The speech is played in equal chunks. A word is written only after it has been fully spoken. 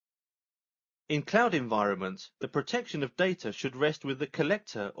In cloud environments, the protection of data should rest with the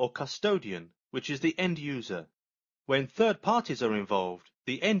collector or custodian, which is the end user. When third parties are involved,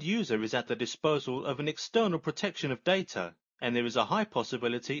 the end user is at the disposal of an external protection of data, and there is a high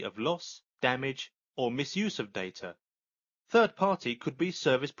possibility of loss, damage, or misuse of data. Third party could be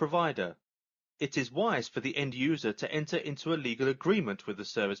service provider. It is wise for the end user to enter into a legal agreement with the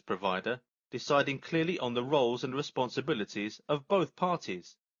service provider, deciding clearly on the roles and responsibilities of both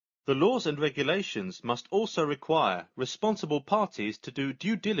parties. The laws and regulations must also require responsible parties to do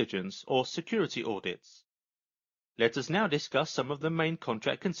due diligence or security audits. Let us now discuss some of the main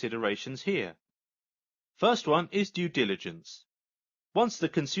contract considerations here. First one is due diligence. Once the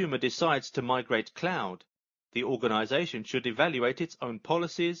consumer decides to migrate cloud, the organization should evaluate its own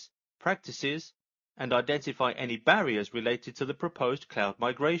policies, practices, and identify any barriers related to the proposed cloud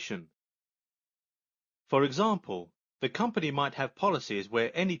migration. For example, the company might have policies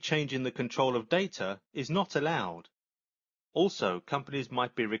where any change in the control of data is not allowed. Also, companies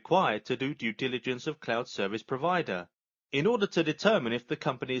might be required to do due diligence of cloud service provider in order to determine if the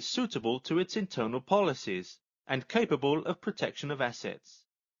company is suitable to its internal policies and capable of protection of assets.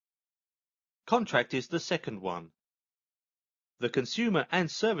 Contract is the second one. The consumer and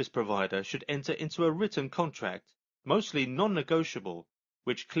service provider should enter into a written contract, mostly non-negotiable,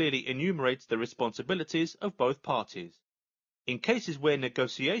 which clearly enumerates the responsibilities of both parties. In cases where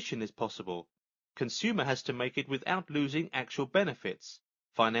negotiation is possible, consumer has to make it without losing actual benefits,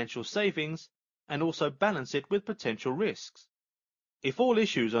 financial savings, and also balance it with potential risks. If all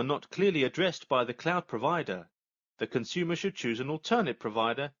issues are not clearly addressed by the cloud provider, the consumer should choose an alternate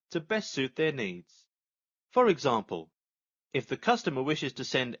provider to best suit their needs. For example, if the customer wishes to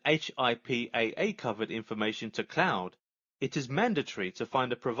send HIPAA covered information to cloud, it is mandatory to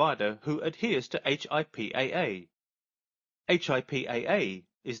find a provider who adheres to HIPAA. HIPAA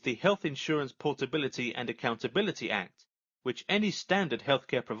is the Health Insurance Portability and Accountability Act, which any standard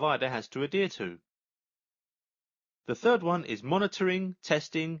healthcare provider has to adhere to. The third one is monitoring,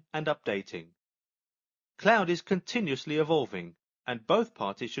 testing, and updating. Cloud is continuously evolving, and both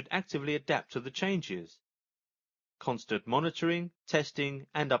parties should actively adapt to the changes. Constant monitoring, testing,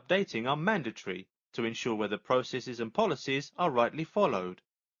 and updating are mandatory to ensure whether processes and policies are rightly followed.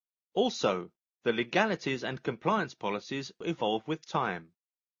 Also, the legalities and compliance policies evolve with time.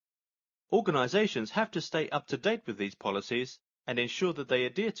 Organizations have to stay up to date with these policies and ensure that they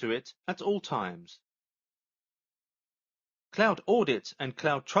adhere to it at all times. Cloud Audit and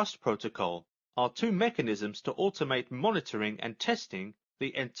Cloud Trust Protocol are two mechanisms to automate monitoring and testing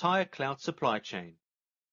the entire cloud supply chain.